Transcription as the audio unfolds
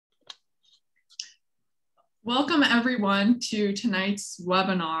Welcome everyone to tonight's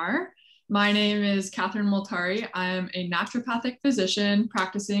webinar. My name is Catherine Multari. I am a naturopathic physician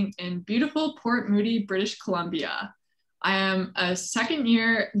practicing in beautiful Port Moody, British Columbia. I am a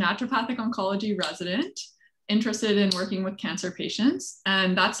second-year naturopathic oncology resident interested in working with cancer patients,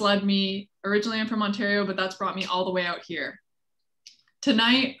 and that's led me, originally I'm from Ontario, but that's brought me all the way out here.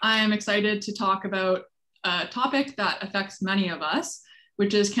 Tonight, I am excited to talk about a topic that affects many of us,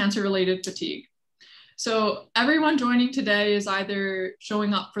 which is cancer-related fatigue. So everyone joining today is either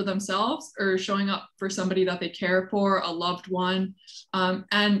showing up for themselves or showing up for somebody that they care for, a loved one.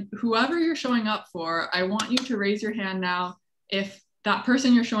 And whoever you're showing up for, I want you to raise your hand now if that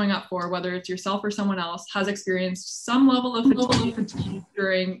person you're showing up for, whether it's yourself or someone else, has experienced some level of fatigue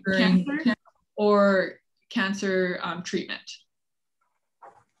during cancer or cancer treatment.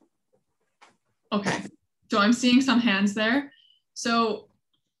 Okay, so I'm seeing some hands there. So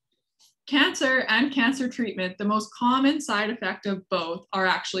cancer and cancer treatment, the most common side effect of both are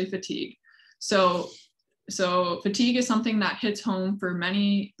actually fatigue. So fatigue is something that hits home for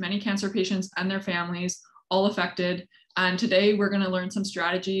many cancer patients and their families, all affected. And today we're going to learn some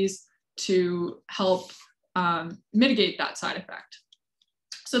strategies to help mitigate that side effect.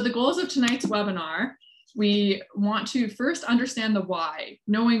 So the goals of tonight's webinar, we want to first understand the why.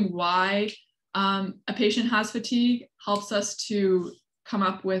 Knowing why a patient has fatigue helps us to come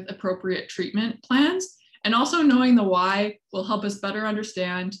up with appropriate treatment plans. And also knowing the why will help us better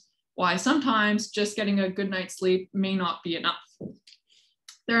understand why sometimes just getting a good night's sleep may not be enough.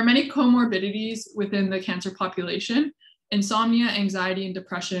 There are many comorbidities within the cancer population. Insomnia, anxiety, and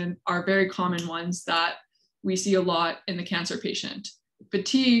depression are very common ones that we see a lot in the cancer patient.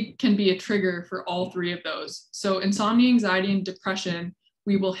 Fatigue can be a trigger for all three of those. So insomnia, anxiety, and depression,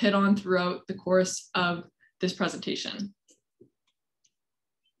 we will hit on throughout the course of this presentation.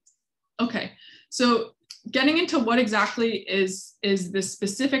 Okay, so getting into what exactly is this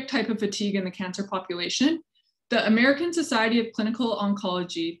specific type of fatigue in the cancer population, the American Society of Clinical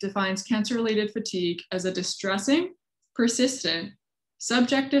Oncology defines cancer-related fatigue as a distressing, persistent,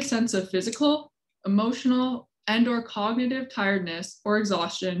 subjective sense of physical, emotional, and/or cognitive tiredness or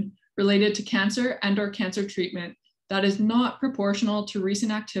exhaustion related to cancer and/or cancer treatment that is not proportional to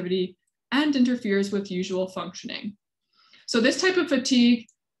recent activity and interferes with usual functioning. So this type of fatigue,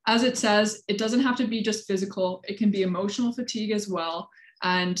 as it says, it doesn't have to be just physical. It can be emotional fatigue as well,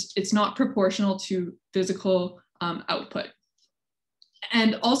 and it's not proportional to physical output.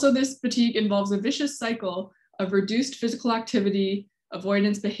 And also this fatigue involves a vicious cycle of reduced physical activity,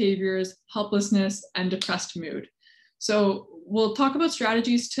 avoidance behaviors, helplessness, and depressed mood. So we'll talk about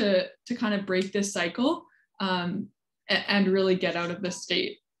strategies to kind of break this cycle and really get out of this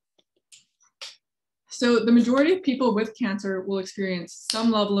state. So the majority of people with cancer will experience some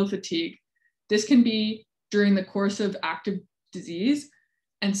level of fatigue. This can be during the course of active disease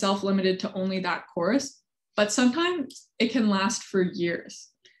and self-limited to only that course, but sometimes it can last for years.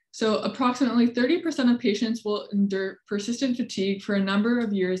 So approximately 30% of patients will endure persistent fatigue for a number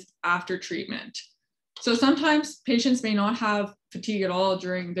of years after treatment. So sometimes patients may not have fatigue at all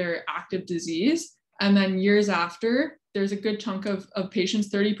during their active disease, and then years after, there's a good chunk of patients,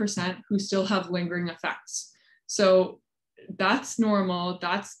 30%, who still have lingering effects. So that's normal,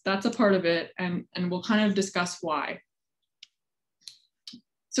 that's a part of it, and we'll kind of discuss why.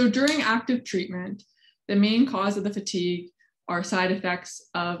 So during active treatment, the main cause of the fatigue are side effects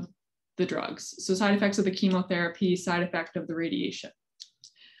of the drugs. So side effects of the chemotherapy, side effect of the radiation.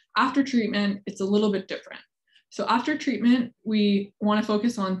 After treatment, it's a little bit different. So after treatment, we want to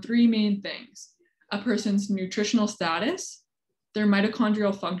focus on three main things: a person's nutritional status, their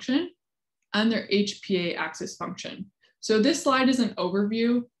mitochondrial function, and their HPA axis function. So this slide is an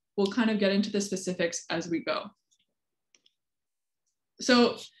overview. We'll kind of get into the specifics as we go.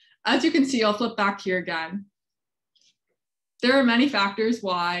 So as you can see, I'll flip back here again. There are many factors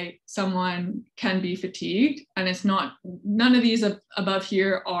why someone can be fatigued, and it's not, none of these above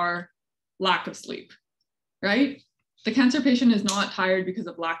here are lack of sleep, right? The cancer patient is not tired because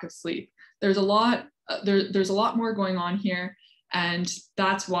of lack of sleep. There's a lot more going on here, and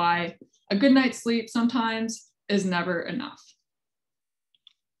that's why a good night's sleep sometimes is never enough.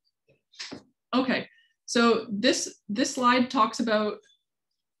 Okay, so this slide talks about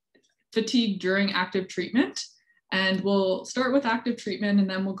fatigue during active treatment, and we'll start with active treatment and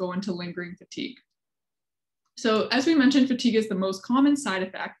then we'll go into lingering fatigue. So as we mentioned, fatigue is the most common side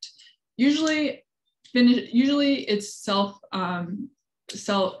effect. Usually it's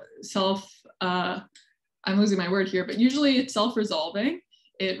I'm losing my word here, but usually it's self-resolving.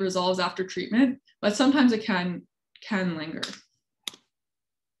 It resolves after treatment, but sometimes it can linger.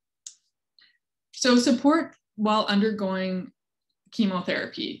 So support while undergoing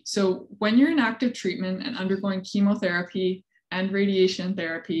chemotherapy. So when you're in active treatment and undergoing chemotherapy and radiation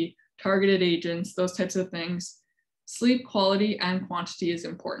therapy, targeted agents, those types of things, sleep quality and quantity is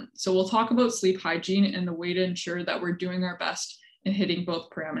important. So we'll talk about sleep hygiene and the way to ensure that we're doing our best in hitting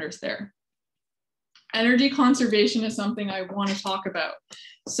both parameters there. Energy conservation is something I want to talk about.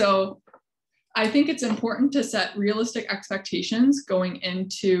 So I think it's important to set realistic expectations going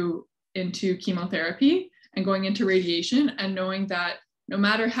into chemotherapy and going into radiation, and knowing that no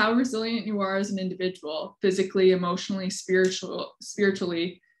matter how resilient you are as an individual, physically, emotionally,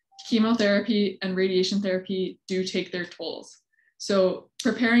 spiritually, chemotherapy and radiation therapy do take their tolls. So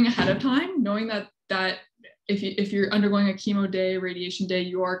preparing ahead of time, knowing that if you're undergoing a chemo day, radiation day,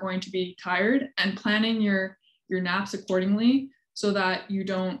 you are going to be tired, and planning your naps accordingly so that you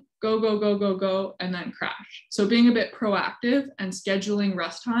don't go, and then crash. So being a bit proactive and scheduling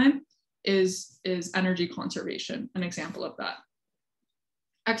rest time is energy conservation, an example of that.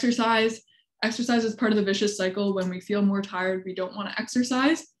 Exercise is part of the vicious cycle. When we feel more tired, we don't want to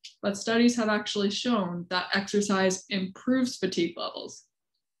exercise, but studies have actually shown that exercise improves fatigue levels.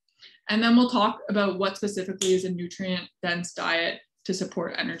 And then we'll talk about what specifically is a nutrient-dense diet to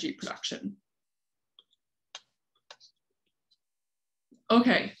support energy production.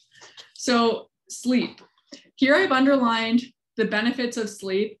 Okay, so sleep. Here I've underlined the benefits of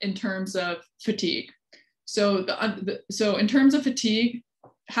sleep in terms of fatigue. So in terms of fatigue,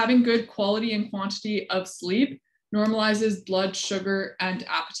 having good quality and quantity of sleep normalizes blood sugar and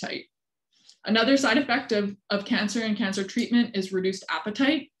appetite. Another side effect of cancer and cancer treatment is reduced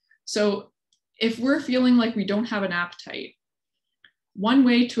appetite. So if we're feeling like we don't have an appetite, one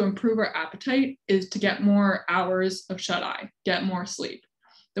way to improve our appetite is to get more hours of shut-eye, get more sleep.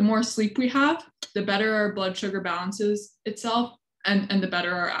 The more sleep we have, the better our blood sugar balances itself, and the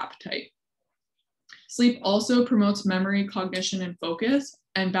better our appetite. Sleep also promotes memory, cognition, and focus,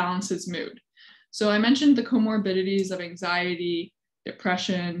 and balances mood. So I mentioned the comorbidities of anxiety,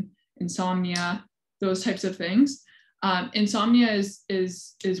 depression, insomnia, those types of things. Insomnia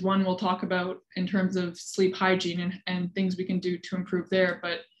is one we'll talk about in terms of sleep hygiene and things we can do to improve there.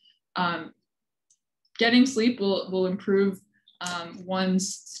 But getting sleep will improve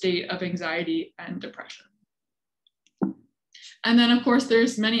one's state of anxiety and depression. And then, of course,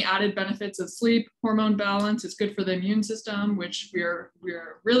 there's many added benefits of sleep. Hormone balance is good for the immune system, which we're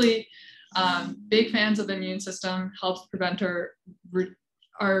really big fans of the immune system, helps prevent our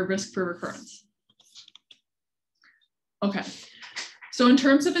risk for recurrence. Okay, so in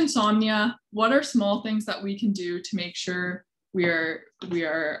terms of insomnia, what are small things that we can do to make sure we are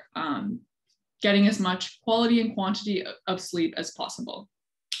getting as much quality and quantity of sleep as possible?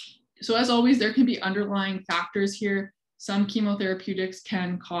 So as always, there can be underlying factors here. Some chemotherapeutics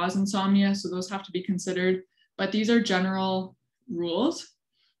can cause insomnia, so those have to be considered, but these are general rules.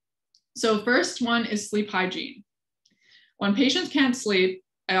 So first one is sleep hygiene. When patients can't sleep,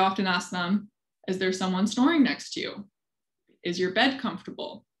 I often ask them, is there someone snoring next to you? Is your bed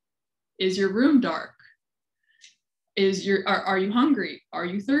comfortable? Is your room dark? Are you hungry? Are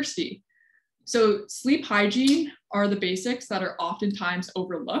you thirsty? So sleep hygiene are the basics that are oftentimes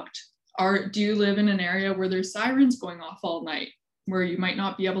overlooked. Do you live in an area where there's sirens going off all night, where you might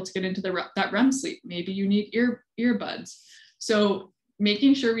not be able to get into that REM sleep? Maybe you need earbuds. So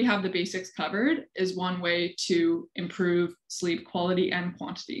making sure we have the basics covered is one way to improve sleep quality and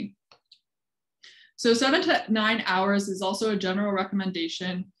quantity. So 7 to 9 hours is also a general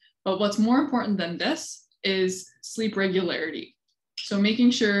recommendation, but what's more important than this is sleep regularity. So making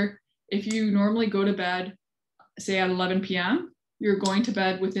sure if you normally go to bed, say at 11 p.m., you're going to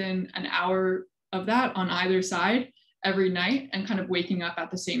bed within an hour of that on either side every night and kind of waking up at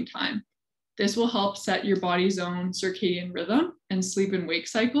the same time. This will help set your body's own circadian rhythm and sleep and wake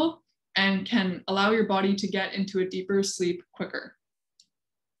cycle, and can allow your body to get into a deeper sleep quicker.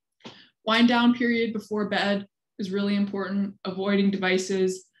 Wind down period before bed is really important, avoiding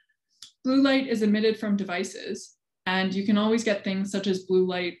devices. Blue light is emitted from devices, and you can always get things such as blue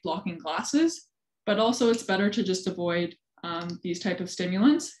light blocking glasses, but also it's better to just avoid these type of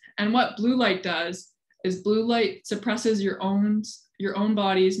stimulants. And what blue light does is blue light suppresses your own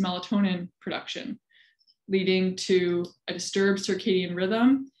body's melatonin production, leading to a disturbed circadian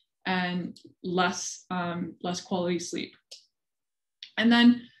rhythm and less quality sleep. And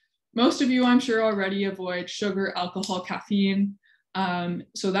then most of you, I'm sure, already avoid sugar, alcohol, caffeine.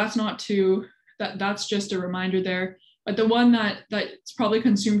 So that's that's just a reminder there. But the one that's probably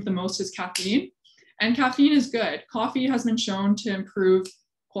consumed the most is caffeine. And caffeine is good. Coffee has been shown to improve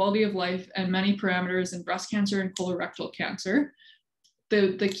quality of life and many parameters in breast cancer and colorectal cancer.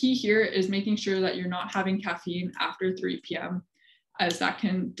 the key here is making sure that you're not having caffeine after 3 p.m. as that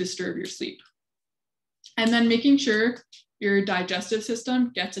can disturb your sleep. And then making sure your digestive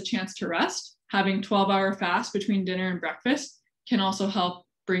system gets a chance to rest. Having 12-hour fast between dinner and breakfast can also help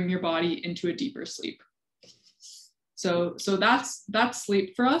bring your body into a deeper sleep. So that's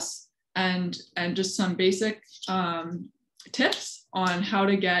sleep for us, and just some basic tips on how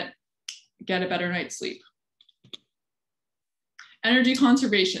to get a better night's sleep. Energy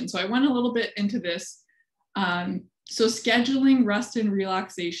conservation. So I went a little bit into this. So scheduling rest and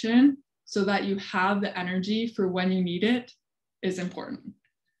relaxation so that you have the energy for when you need it is important.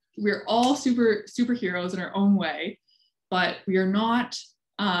 We're all superheroes in our own way, but we are not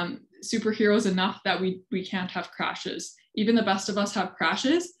superheroes enough that we can't have crashes. Even the best of us have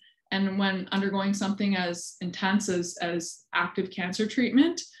crashes. And when undergoing something as intense as active cancer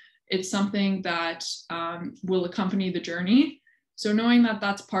treatment, it's something that will accompany the journey. So knowing that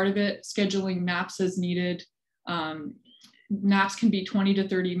that's part of it, scheduling naps as needed. Naps can be 20 to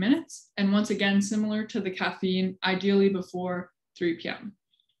 30 minutes. And once again, similar to the caffeine, ideally before 3 p.m.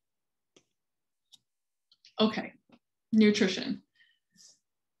 Okay, nutrition.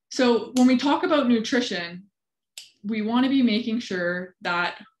 So when we talk about nutrition, we want to be making sure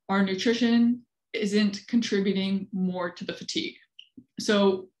that our nutrition isn't contributing more to the fatigue.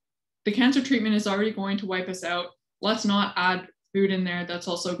 So the cancer treatment is already going to wipe us out. Let's not add food in there that's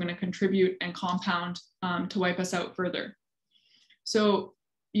also going to contribute and compound to wipe us out further. So,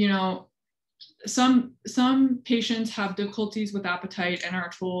 you know, some patients have difficulties with appetite and are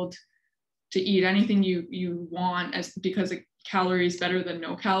told to eat anything you want because a calorie is better than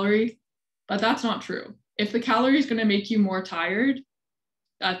no calorie, but that's not true. If the calorie is going to make you more tired,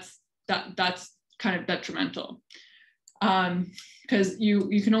 that's kind of detrimental. Because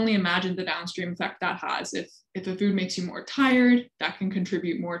you can only imagine the downstream effect that has. If the food makes you more tired, that can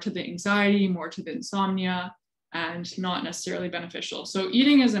contribute more to the anxiety, more to the insomnia, and not necessarily beneficial. So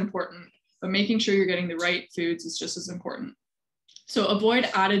eating is important, but making sure you're getting the right foods is just as important. So avoid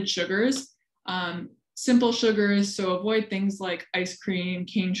added sugars, simple sugars. So avoid things like ice cream,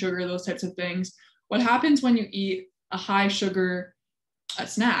 cane sugar, those types of things. What happens when you eat a high sugar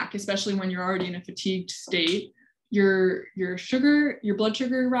snack, especially when you're already in a fatigued state, your blood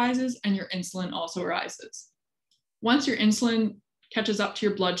sugar rises and your insulin also rises. Once your insulin catches up to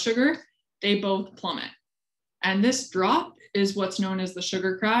your blood sugar, they both plummet. And this drop is what's known as the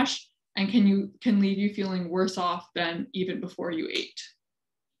sugar crash and can leave you feeling worse off than even before you ate.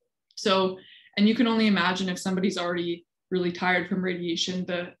 So, and you can only imagine if somebody's already really tired from radiation,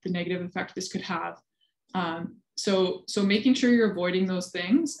 the negative effect this could have. So making sure you're avoiding those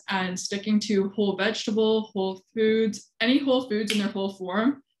things and sticking to whole vegetable, whole foods, any whole foods in their whole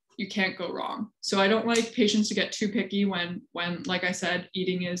form, you can't go wrong. So I don't like patients to get too picky when like I said,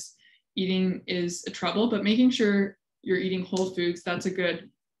 eating is a trouble, but making sure you're eating whole foods, that's a good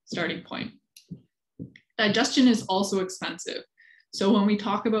starting point. Digestion is also expensive. So when we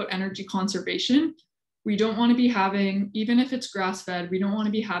talk about energy conservation, we don't want to be having, even if it's grass-fed, we don't want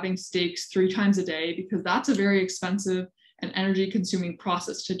to be having steaks 3 times a day because that's a very expensive and energy-consuming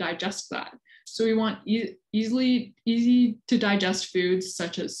process to digest that. So we want easy to digest foods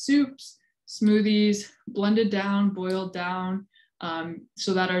such as soups, smoothies, blended down, boiled down,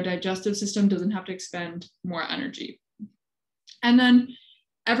 so that our digestive system doesn't have to expend more energy. And then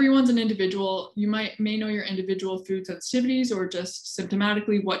everyone's an individual. You may know your individual food sensitivities or just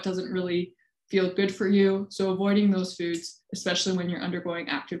symptomatically what doesn't really feel good for you. So avoiding those foods, especially when you're undergoing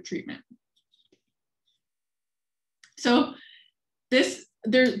active treatment. So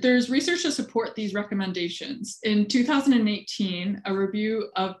there's research to support these recommendations. In 2018, a review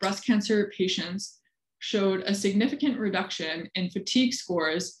of breast cancer patients showed a significant reduction in fatigue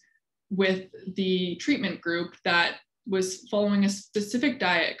scores with the treatment group that was following a specific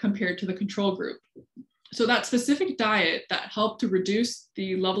diet compared to the control group. So that specific diet that helped to reduce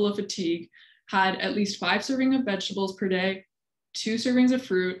the level of fatigue had at least 5 servings of vegetables per day, 2 servings of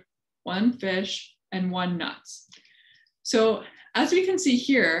fruit, 1 fish, and 1 nuts. So as we can see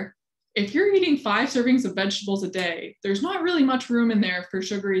here, if you're eating 5 servings of vegetables a day, there's not really much room in there for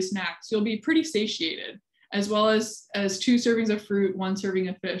sugary snacks. You'll be pretty satiated, as well as 2 servings of fruit, 1 serving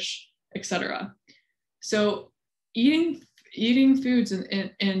of fish, etc. So eating foods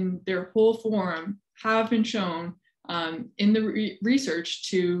in their whole form have been shown in the research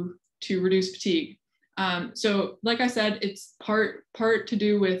to reduce fatigue. So like I said, it's part to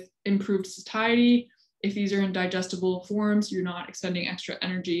do with improved satiety. If these are in digestible forms, you're not expending extra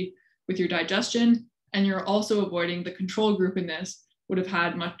energy with your digestion, and you're also avoiding the control group in this would have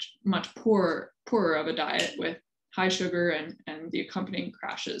had much poorer of a diet with high sugar and the accompanying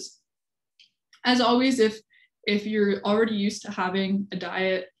crashes. As always, if you're already used to having a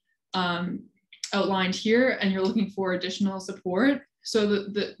diet outlined here and you're looking for additional support, so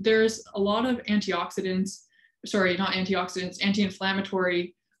there's a lot of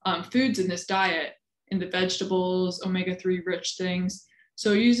anti-inflammatory foods in this diet, in the vegetables, omega-3 rich things.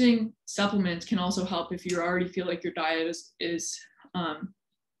 So using supplements can also help if you already feel like your diet is on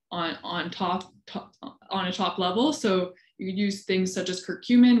a top level. So you could use things such as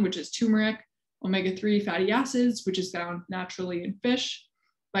curcumin, which is turmeric, omega-3 fatty acids, which is found naturally in fish,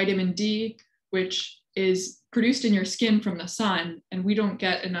 vitamin D, which is produced in your skin from the sun, and we don't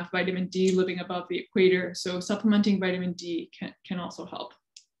get enough vitamin D living above the equator. So supplementing vitamin D can also help.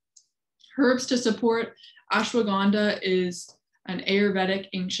 Herbs to support: ashwagandha is an Ayurvedic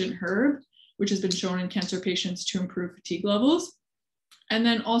ancient herb, which has been shown in cancer patients to improve fatigue levels. And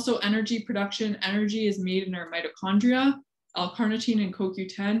then also energy production. Energy is made in our mitochondria. L-carnitine and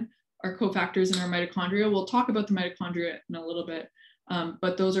CoQ10 are cofactors in our mitochondria. We'll talk about the mitochondria in a little bit,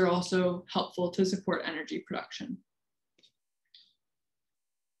 but those are also helpful to support energy production.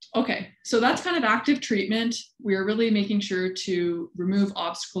 Okay, so that's kind of active treatment. We're really making sure to remove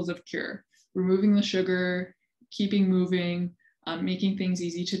obstacles of cure, removing the sugar, keeping moving, making things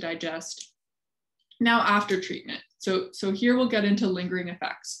easy to digest. Now after treatment. So here we'll get into lingering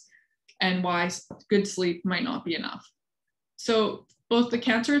effects and why good sleep might not be enough. So both the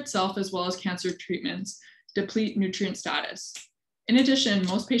cancer itself as well as cancer treatments deplete nutrient status. In addition,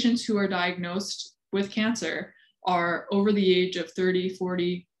 most patients who are diagnosed with cancer are over the age of 30,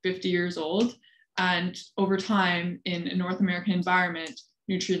 40, 50 years old. And over time in a North American environment,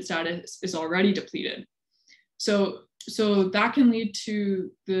 nutrient status is already depleted. So that can lead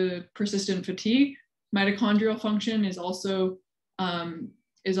to the persistent fatigue. Mitochondrial function is also an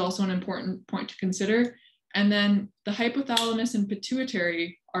important point to consider. And then the hypothalamus and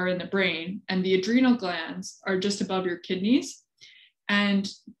pituitary are in the brain, and the adrenal glands are just above your kidneys. And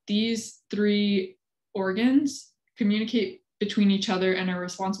these three organs communicate between each other and are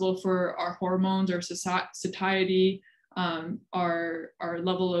responsible for our hormones, our satiety, our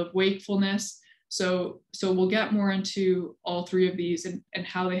level of wakefulness. So we'll get more into all three of these and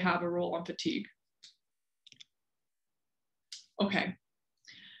how they have a role on fatigue. Okay,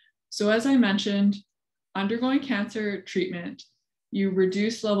 so as I mentioned, undergoing cancer treatment, you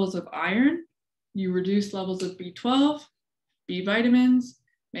reduce levels of iron, you reduce levels of B12, B vitamins,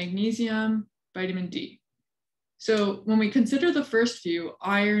 magnesium, vitamin D. So when we consider the first few,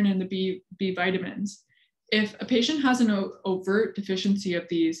 iron and the B vitamins, if a patient has an overt deficiency of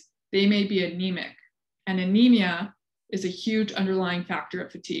these, they may be anemic. And anemia is a huge underlying factor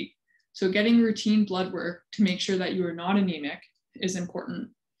of fatigue. So getting routine blood work to make sure that you are not anemic is important,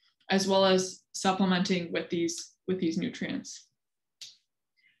 as well as supplementing with these nutrients.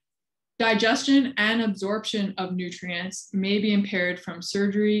 Digestion and absorption of nutrients may be impaired from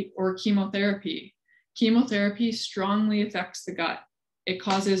surgery or chemotherapy. Chemotherapy strongly affects the gut. It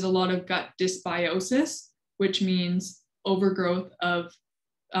causes a lot of gut dysbiosis, which means overgrowth of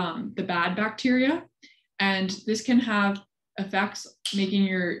the bad bacteria. And this can have effects making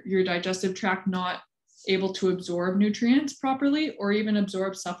your digestive tract not able to absorb nutrients properly or even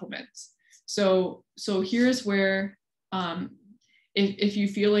absorb supplements. So here's where if you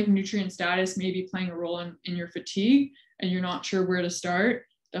feel like nutrient status may be playing a role in your fatigue and you're not sure where to start,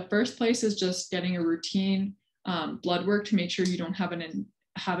 the first place is just getting a routine blood work to make sure you don't have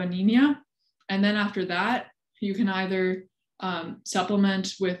anemia. And then after that, you can either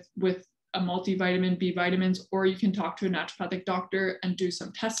supplement with a multivitamin, B vitamins, or you can talk to a naturopathic doctor and do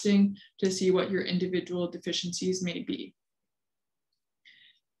some testing to see what your individual deficiencies may be.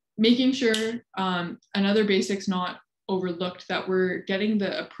 Making sure, another basic's not overlooked, that we're getting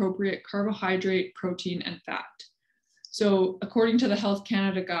the appropriate carbohydrate, protein, and fat. So according to the Health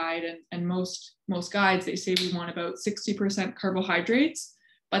Canada guide and most guides, they say we want about 60% carbohydrates,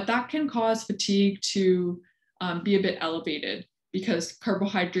 but that can cause fatigue to be a bit elevated, because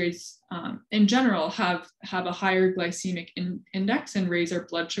carbohydrates in general have a higher glycemic index and raise our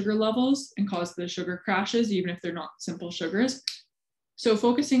blood sugar levels and cause the sugar crashes, even if they're not simple sugars. So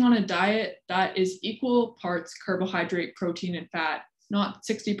focusing on a diet that is equal parts carbohydrate, protein, and fat, not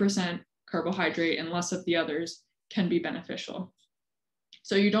 60% carbohydrate and less of the others, can be beneficial.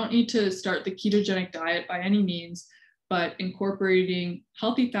 So you don't need to start the ketogenic diet by any means, but incorporating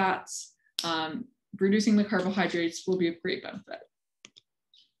healthy fats, reducing the carbohydrates will be of great benefit.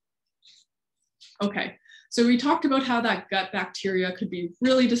 Okay, so we talked about how that gut bacteria could be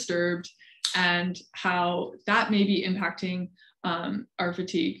really disturbed and how that may be impacting our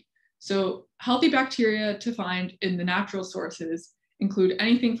fatigue. So healthy bacteria to find in the natural sources include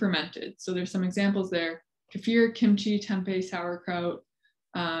anything fermented. So there's some examples there: kefir, kimchi, tempeh, sauerkraut.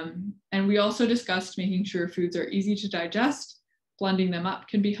 And we also discussed making sure foods are easy to digest. Blending them up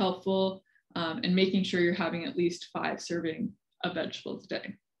can be helpful, and making sure you're having at least 5 servings of vegetables a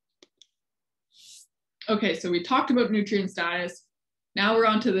day. Okay, so we talked about nutrient status. Now we're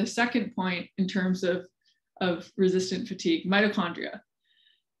on to the second point in terms of resistant fatigue, mitochondria.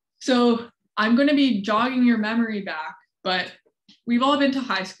 So I'm going to be jogging your memory back, but we've all been to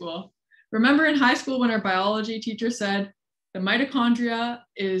high school. Remember in high school when our biology teacher said the mitochondria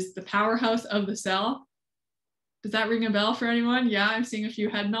is the powerhouse of the cell? Does that ring a bell for anyone? Yeah, I'm seeing a few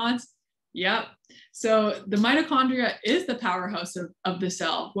head nods. Yep. So the mitochondria is the powerhouse of the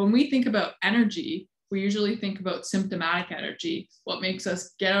cell. When we think about energy, we usually think about symptomatic energy, what makes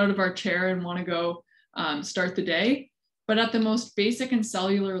us get out of our chair and want to go start the day. But at the most basic and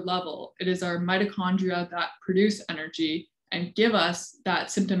cellular level, it is our mitochondria that produce energy and give us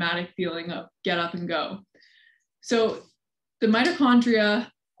that symptomatic feeling of get up and go. So the mitochondria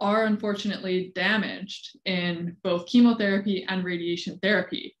are unfortunately damaged in both chemotherapy and radiation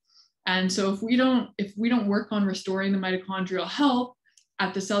therapy. And so if we don't work on restoring the mitochondrial health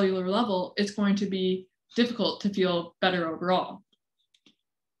at the cellular level, it's going to be difficult to feel better overall.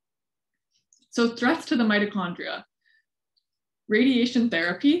 So threats to the mitochondria. Radiation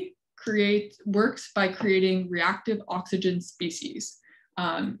therapy works by creating reactive oxygen species.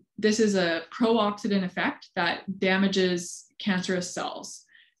 This is a pro-oxidant effect that damages cancerous cells.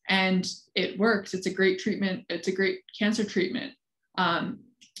 And it works. It's a great treatment. It's a great cancer treatment.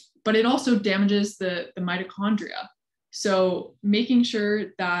 But it also damages the mitochondria. So making sure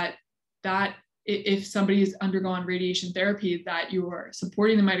that if somebody has undergone radiation therapy, that you are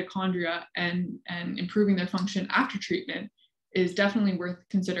supporting the mitochondria and improving their function after treatment is definitely worth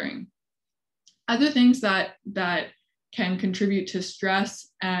considering. Other things that can contribute to stress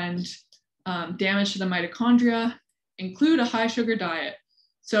and damage to the mitochondria include a high sugar diet.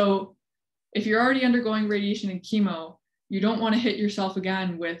 So if you're already undergoing radiation and chemo, you don't want to hit yourself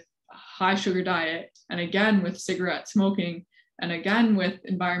again with a high sugar diet, and again with cigarette smoking, and again with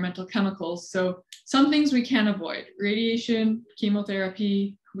environmental chemicals. So some things we can avoid. Radiation,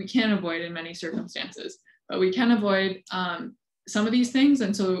 chemotherapy, we can avoid in many circumstances, but we can avoid some of these things.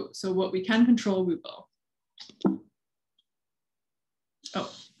 And so what we can control, we will.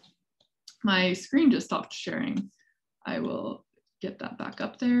 Oh, my screen just stopped sharing. I will get that back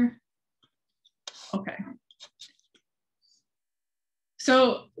up there. Okay.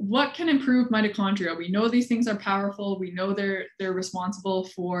 So what can improve mitochondria? We know these things are powerful. We know they're responsible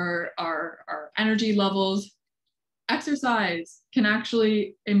for our energy levels. Exercise can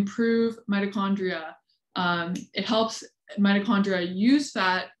actually improve mitochondria. It helps mitochondria use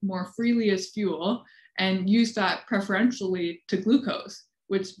fat more freely as fuel and use fat preferentially to glucose,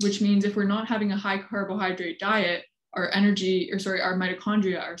 which means if we're not having a high carbohydrate diet, our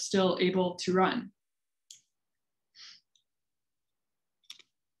mitochondria are still able to run.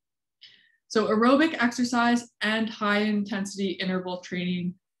 So aerobic exercise and high intensity interval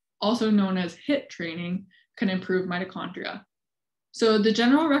training, also known as HIIT training, can improve mitochondria. So the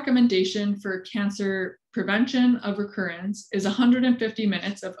general recommendation for cancer prevention of recurrence is 150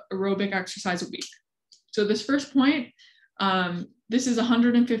 minutes of aerobic exercise a week. So this first point, this is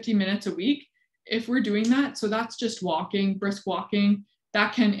 150 minutes a week. If we're doing that, so that's just walking, brisk walking,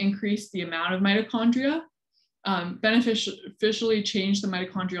 that can increase the amount of mitochondria, beneficially change the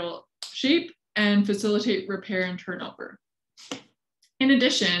mitochondrial shape, and facilitate repair and turnover. In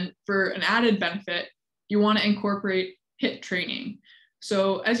addition, for an added benefit, you want to incorporate HIIT training.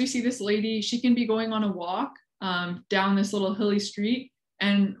 So as you see this lady, she can be going on a walk down this little hilly street.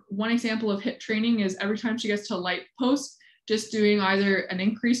 And one example of HIIT training is every time she gets to a light post, just doing either an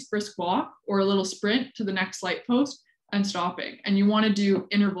increased brisk walk or a little sprint to the next light post and stopping. And you want to do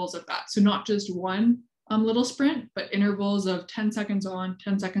intervals of that. So not just one little sprint, but intervals of 10 seconds on,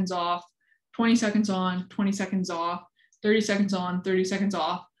 10 seconds off, 20 seconds on, 20 seconds off, 30 seconds on, 30 seconds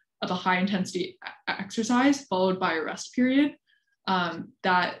off of a high intensity exercise followed by a rest period.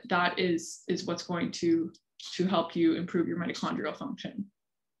 That is what's going to help you improve your mitochondrial function.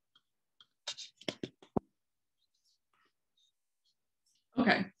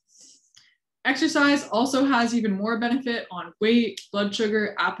 Okay. Exercise also has even more benefit on weight, blood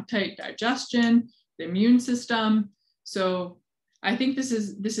sugar, appetite, digestion, the immune system. So I think this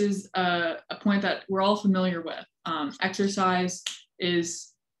is a point that we're all familiar with. Exercise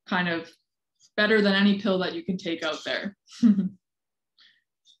is kind of better than any pill that you can take out there.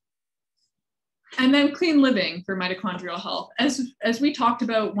 And then clean living for mitochondrial health. As we talked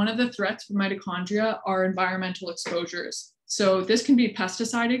about, one of the threats for mitochondria are environmental exposures. So this can be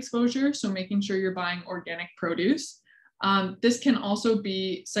pesticide exposure, so making sure you're buying organic produce. This can also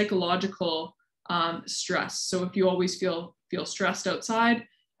be psychological stress. So if you always feel stressed outside,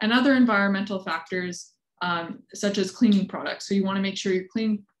 and other environmental factors such as cleaning products. So you want to make sure your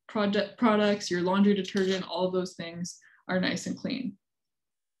clean products, your laundry detergent, all of those things are nice and clean.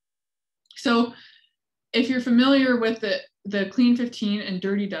 So if you're familiar with the Clean 15 and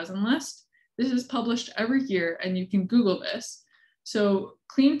Dirty Dozen list, this is published every year and you can Google this. So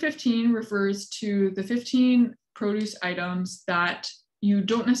Clean 15 refers to the 15 produce items that you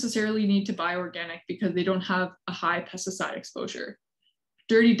don't necessarily need to buy organic because they don't have a high pesticide exposure.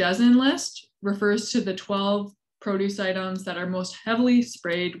 Dirty Dozen list refers to the 12 produce items that are most heavily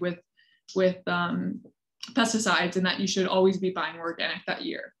sprayed with pesticides and that you should always be buying organic that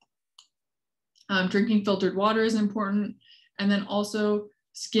year. Drinking filtered water is important. And then also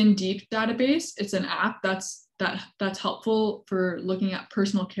Skin Deep database. It's an app that's helpful for looking at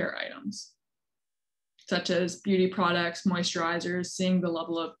personal care items, such as beauty products, moisturizers, seeing the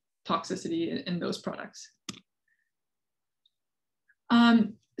level of toxicity in those products.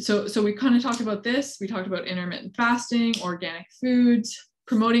 So we kind of talked about this. We talked about intermittent fasting, organic foods.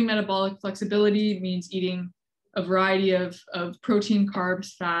 Promoting metabolic flexibility means eating a variety of protein,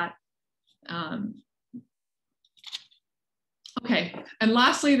 carbs, fat. Okay, and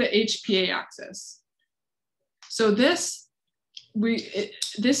lastly, the HPA axis. So this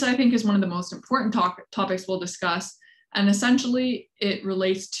I think is one of the most important topics we'll discuss. And essentially it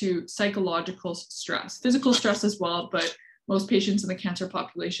relates to psychological stress, physical stress as well, but most patients in the cancer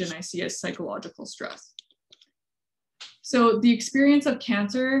population I see as psychological stress. So the experience of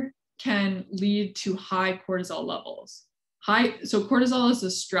cancer can lead to high cortisol levels. So cortisol is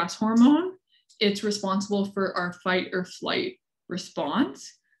a stress hormone. It's responsible for our fight or flight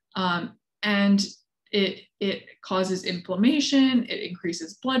response. And it causes inflammation, it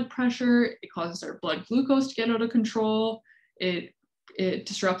increases blood pressure, it causes our blood glucose to get out of control, it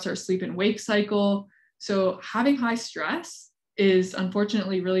disrupts our sleep and wake cycle. So having high stress is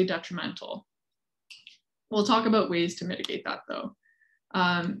unfortunately really detrimental. We'll talk about ways to mitigate that though.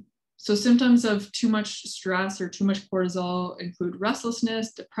 So symptoms of too much stress or too much cortisol include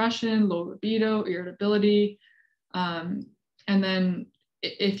restlessness, depression, low libido, irritability. And then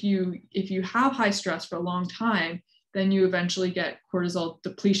if you have high stress for a long time, then you eventually get cortisol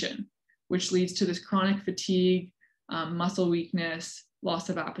depletion, which leads to this chronic fatigue, muscle weakness, loss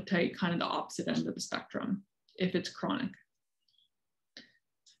of appetite, kind of the opposite end of the spectrum if it's chronic.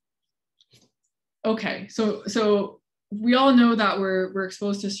 Okay, so we all know that we're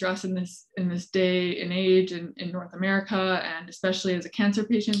exposed to stress in this day and age in North America, and especially as a cancer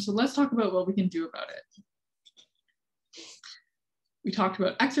patient. So let's talk about what we can do about it. We talked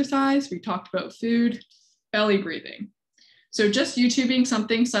about exercise, we talked about food, belly breathing. So just YouTubing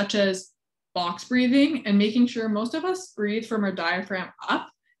something such as box breathing and making sure most of us breathe from our diaphragm up,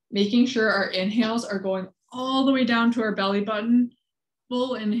 making sure our inhales are going all the way down to our belly button,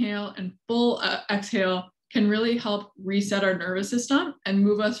 full inhale and full exhale can really help reset our nervous system and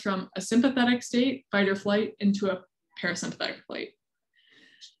move us from a sympathetic state, fight or flight, into a parasympathetic flight.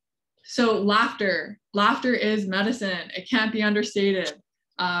 So laughter is medicine. It can't be understated.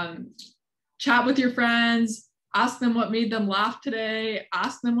 Chat with your friends, ask them what made them laugh today,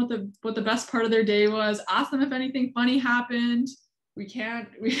 ask them what the best part of their day was, ask them if anything funny happened. We can't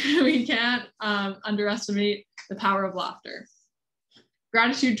underestimate the power of laughter.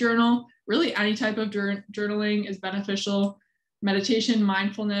 Gratitude journal, really any type of journaling is beneficial. Meditation,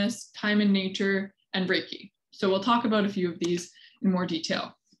 mindfulness, time in nature, and Reiki. So we'll talk about a few of these in more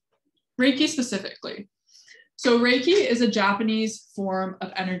detail. Reiki specifically. So Reiki is a Japanese form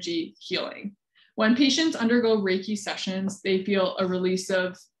of energy healing. When patients undergo Reiki sessions, they feel a release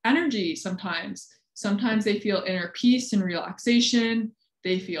of energy sometimes. Sometimes they feel inner peace and relaxation.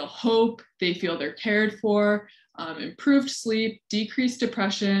 They feel hope. They feel they're cared for. Improved sleep, decreased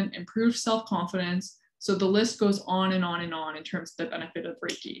depression, improved self-confidence. So the list goes on and on and on in terms of the benefit of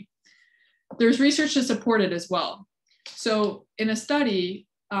Reiki. There's research to support it as well. So in a study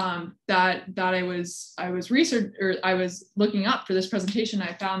that I was looking up for this presentation,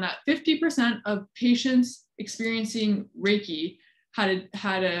 I found that 50% of patients experiencing Reiki had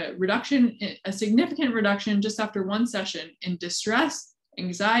a significant reduction just after one session in distress,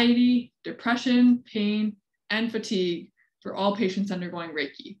 anxiety, depression, pain, and fatigue for all patients undergoing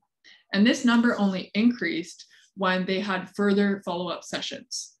Reiki. And this number only increased when they had further follow-up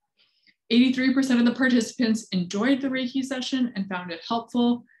sessions. 83% of the participants enjoyed the Reiki session and found it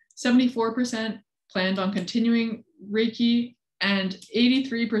helpful. 74% planned on continuing Reiki, and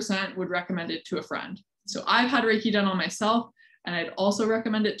 83% would recommend it to a friend. So I've had Reiki done on myself, and I'd also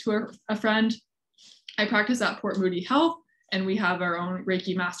recommend it to a friend. I practice at Port Moody Health, and we have our own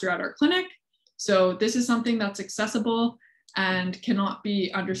Reiki master at our clinic. So this is something that's accessible and cannot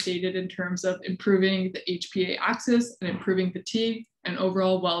be understated in terms of improving the HPA axis and improving fatigue and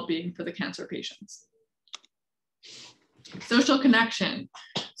overall well-being for the cancer patients. Social connection.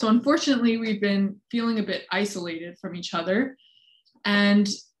 So unfortunately, we've been feeling a bit isolated from each other, and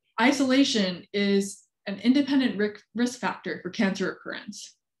isolation is an independent risk factor for cancer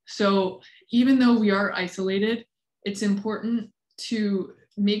occurrence. So even though we are isolated, it's important to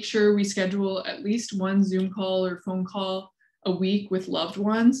make sure we schedule at least one Zoom call or phone call a week with loved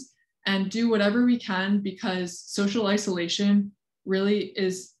ones and do whatever we can, because social isolation really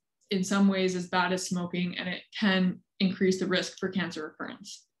is in some ways as bad as smoking, and it can increase the risk for cancer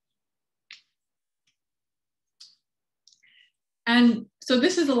recurrence. And so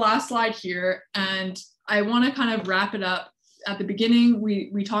this is the last slide here, and I want to kind of wrap it up. At the beginning,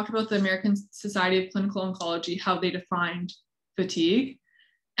 we talked about the American Society of Clinical Oncology, how they defined fatigue.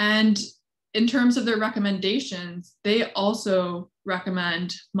 And in terms of their recommendations, they also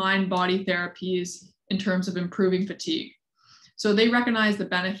recommend mind-body therapies in terms of improving fatigue. So they recognize the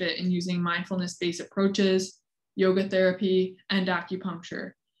benefit in using mindfulness-based approaches, yoga therapy, and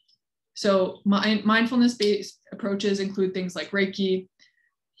acupuncture. So mindfulness-based approaches include things like Reiki.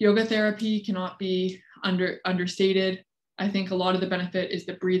 Yoga therapy cannot be understated. I think a lot of the benefit is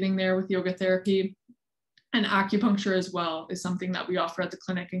the breathing there with yoga therapy. And acupuncture as well is something that we offer at the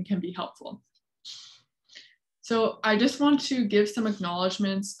clinic and can be helpful. So I just want to give some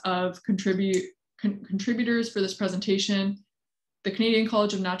acknowledgements of contributors for this presentation: the Canadian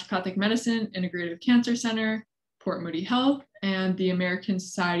College of Naturopathic Medicine, Integrative Cancer Center, Port Moody Health, and the American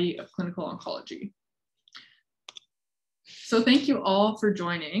Society of Clinical Oncology. So thank you all for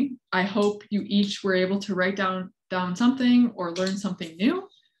joining. I hope you each were able to write down something or learn something new.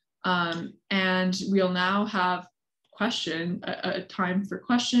 And we'll now have a time for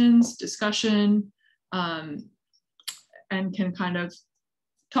questions, discussion, and can kind of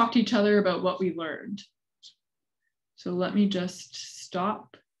talk to each other about what we learned. So let me just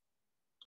stop